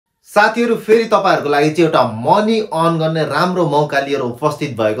साथीहरु फेरि तपाईहरुको लागि चाहिँ एउटा मनी अर्न गर्ने राम्रो मौका लिएर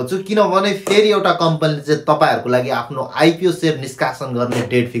उपस्थित भएको छु किनभने फेरि एउटा कम्पनीले चाहिँ तपाईहरुको लागि आफ्नो आईपीओ शेयर निष्कासन गर्ने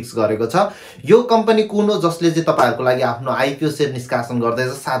डेट फिक्स गरेको छ। यो कम्पनी कुन हो जसले चाहिँ तपाईहरुको लागि आफ्नो आईपीओ शेयर निष्कासन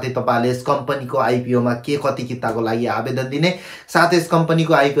गर्दैछ। साथै तपाईले यस कम्पनीको आईपीओ मा के कति किताको लागि आवेदन दिने, साथै यस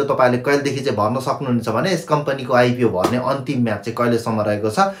कम्पनीको आईपीओ तपाईले कहिलेदेखि चाहिँ भर्न सक्नुहुन्छ भने यस कम्पनीको आईपीओ भर्ने अन्तिम म्याद चाहिँ कहिलेसम्म रहेको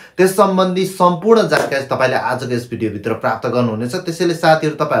छ त्यस सम्बन्धी सम्पूर्ण जानकारी तपाईले आजको यस भिडियो भित्र प्राप्त गर्नुहुनेछ। त्यसैले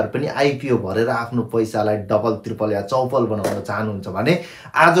साथीहरु तपाईहरु पनि आईपीओ भरेर आफ्नो पैसालाई डबल ट्रिपल या चौपल बनाउन चाहनुहुन्छ भने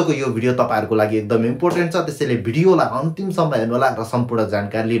आजको यो भिडियो तपाईहरुको लागि एकदम इम्पोर्टेन्ट छ। त्यसैले भिडियोलाई अन्तिमसम्म हेर्नु होला र सम्पूर्ण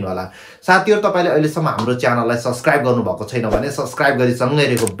जानकारी लिनु होला। साथीहरु तपाईले अहिलेसम्म हाम्रो च्यानललाई सब्स्क्राइब गर्नुभएको छैन भने सब्स्क्राइब गरी सँगै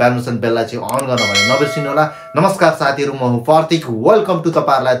रहेको बेल नोटिफिकेसन बेललाई चाहिँ अन गर्न भने नबिर्सिनु होला। नमस्कार साथीहरु, म हुँ प्रतीक, वेलकम टु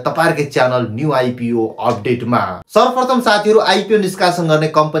तपाईहरुलाई तपाईहरुकै च्यानल न्यू आईपीओ अपडेटमा। सर्वप्रथम साथीहरु आईपीओ निष्कासन गर्ने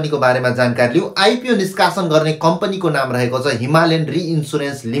कम्पनीको बारेमा जानकारी लिऊ। आईपीओ निष्कासन गर्ने कम्पनीको नाम रहेको छ हिमालयन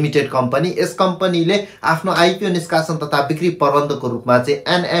रिइन्स्योरेन्स लिमिटेड कम्पनी। यस कम्पनीले आफ्नो आईपीओ निष्कासन तथा बिक्री प्रबन्धकको रूपमा चाहिँ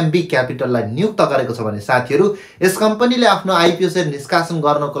एनएमबी क्यापिटललाई नियुक्त गरेको छ भने साथीहरु यस कम्पनीले आफ्नो आईपीओ शेयर निष्कासन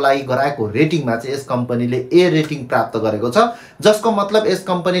गर्नको लागि गराएको रेटिङमा चाहिँ यस कम्पनीले ए रेटिङ प्राप्त गरेको छ, जसको मतलब यस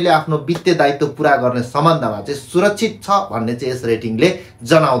कम्पनीले आफ्नो वित्तीय दायित्व पूरा गर्ने सम्बन्धमा चाहिँ सुरक्षित छ भन्ने चाहिँ यस रेटिङले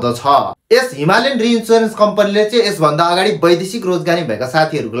जनाउँदछ। यस हिमालयन रिइन्स्योरेन्स कम्पनीले चाहिँ यसभन्दा अगाडि वैदेशिक रोजगारी भएका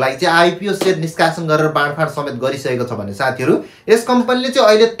साथीहरुको लागि चाहिँ आईपीओ शेयर निष्कासन गरेर बाँडफाँड समेत गरिसकेको छ भने साथीहरु यस कम्पनीले चाहिँ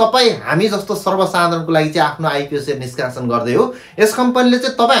अहिले तपाई हामी जस्तो सर्वसाधारणको लागि चाहिँ आफ्नो आईपीओ शेयर निष्कासन गर्दै हो। यस कम्पनीले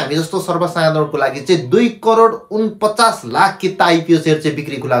चाहिँ तपाई हामी जस्तो सर्वसाधारणको लागि चाहिँ 2,49,00,000 किता आईपीओ शेयर चाहिँ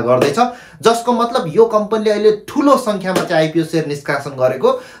बिक्री खुला गर्दैछ, जसको मतलब यो कम्पनीले अहिले ठूलो संख्यामा चाहिँ आईपीओ शेयर निष्कासन गरेको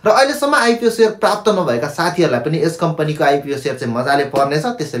र अहिलेसम्म आईपीओ शेयर प्राप्त नभएका साथीहरुलाई पनि यस कम्पनीको आईपीओ शेयर चाहिँ मजाले पर्नेछ।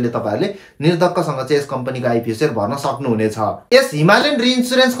 त्यसैले तपाईहरुले निर्धक्कसँग चाहिँ यस कम्पनीको आईपीओ शेयर भर्न सक्नुहुनेछ। यस हिमालयन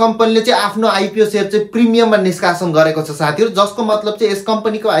रिइन्स्योरेन्स कम्पनीले चाहिँ आफ्नो आईपीओ शेयर चाहिँ प्रिमियममा निष्कासन गरेको छ साथीहरु, जसको मतलब चाहिँ यस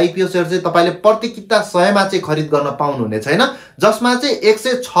कम्पनीको आईपीओ शेयर चाहिँ तपाईले प्रति किता 100 मा चाहिँ खरिद गर्न पाउनुहुने छैन, जसमा चाहिँ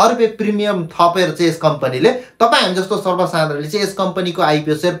 106 रुपैयाँ प्रिमियम थपेर चाहिँ यस कम्पनीले तपाई हामी जस्तो सर्वसाधारणले चाहिँ यस कम्पनीको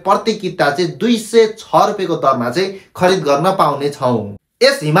आईपीओ शेयर प्रति किता चाहिँ 206 रुपैयाँको दरमा चाहिँ खरिद गर्न पाउने छौं।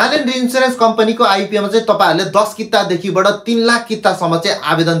 यस हिमालयन रिइन्स्योरेन्स कम्पनीको आईपीओ मा चाहिँ तपाईहरुले 10 कितादेखिबाट 3 लाख कितासम्म चाहिँ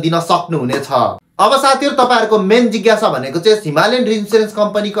आवेदन दिन सक्नुहुनेछ। अब साथीहरु तपाईहरुको मेन जिज्ञासा भनेको चाहिँ हिमालयन रिइन्स्योरेन्स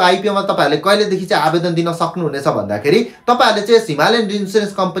कम्पनीको आईपीओ मा तपाईहरुले कहिलेदेखि चाहिँ आवेदन दिन सक्नुहुनेछ भन्दाखेरि तपाईहरुले चाहिँ हिमालयन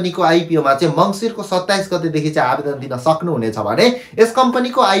रिइन्स्योरेन्स कम्पनीको आईपीओ मा चाहिँ मंसिरको 27 गतेदेखि चाहिँ आवेदन दिन सक्नुहुनेछ भने यस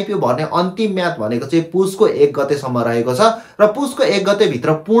कम्पनीको आईपीओ भर्ने अन्तिम म्याद भनेको चाहिँ पुसको 1 गतेसम्म रहेको छ र पुसको 1 गते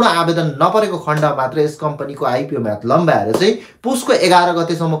भित्र पूर्ण आवेदन नपरेको खण्ड मात्र यस कम्पनीको आईपीओ म्याद लम्बाएर चाहिँ पुसको 11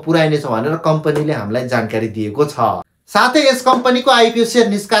 गतेसम्म पुर्याइनेछ भनेर कम्पनीले हामीलाई जानकारी दिएको छ। साथै यस कम्पनीको आईपीओ शेयर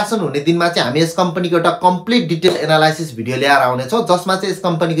निष्कासन हुने दिनमा चाहिँ हामी यस कम्पनीको एउटा कम्प्लिट डिटेल एनालाइसिस भिडियो ल्याएर आउने छौं, जसमा चाहिँ यस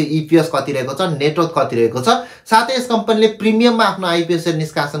कम्पनीको ईपीएस कति रहेको छ, नेटवर्थ कति रहेको छ, साथै यस कम्पनीले प्रिमियममा आफ्नो आईपीओ शेयर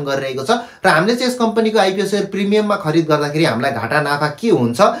निष्कासन गरिरहेको छ र हामीले चाहिँ यस कम्पनीको आईपीओ शेयर प्रिमियममा खरिद गर्दाखेरि हामीलाई घाटा नाफा के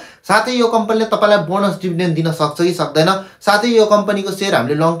हुन्छ, साथै यो कम्पनीले तपाईलाई बोनस डिभिडेन्ड दिन सक्छ कि सक्दैन, साथै यो कम्पनीको शेयर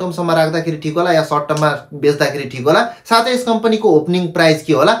हामीले लङ टर्म सम्म राख्दाखेरि ठीक होला या सर्ट टर्ममा बेच्दाखेरि ठीक होला, साथै यस कम्पनीको ओपनिङ प्राइस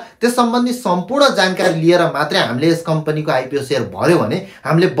के होला, त्यस सम्बन्धी सम्पूर्ण जानकारी लिएर मात्रै हामीले यस कम्पनीको आईपीओ शेयर भर्यो भने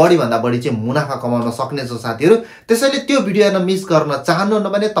हामीले बढी भन्दा बढी चाहिँ मुनाफा कमाउन सक्नेछौं साथीहरु। त्यसैले त्यो भिडियो हेर्न मिस गर्न चाहनुहुन्न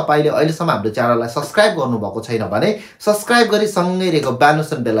भने तपाईले अहिलेसम्म हाम्रो च्यानललाई सब्स्क्राइब गर्नुभएको छैन भने सब्स्क्राइब गरी सँगै रहेको बेल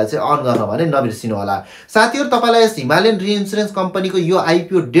नोटिफिकेसन बेललाई चाहिँ अन गर्न भने नबिर्सिनु होला। साथीहरु तपाईलाई यस हिमालयन रिइन्स्योरेन्स कम्पनीको यो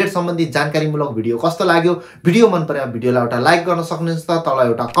आईपीओ डेट सम्बन्धी जानकारीमूलक भिडियो कस्तो लाग्यो, भिडियो मन परेमा भिडियोलाई एउटा लाइक गर्न सक्नुहुन्छ, तल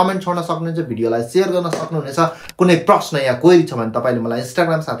एउटा कमेन्ट छोड्न सक्नुहुन्छ, भिडियोलाई शेयर गर्न सक्नुहुनेछ। कुनै प्रश्न या क्वेरी छ भने तपाईले मलाई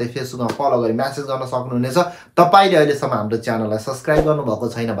इन्स्टाग्राम साथै फेसबुकमा फलो गरी मेसेज गर्न सक्नुहुनेछ। तपाईले अहिलेसम्म हाम्रो च्यानललाई सब्स्क्राइब गर्नुभएको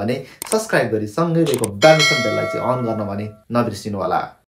छैन भने सब्स्क्राइब गरी सँगै रहेको बेल नोटिफिकेसन बेललाई चाहिँ अन गर्न भने नबिर्सिनु होला।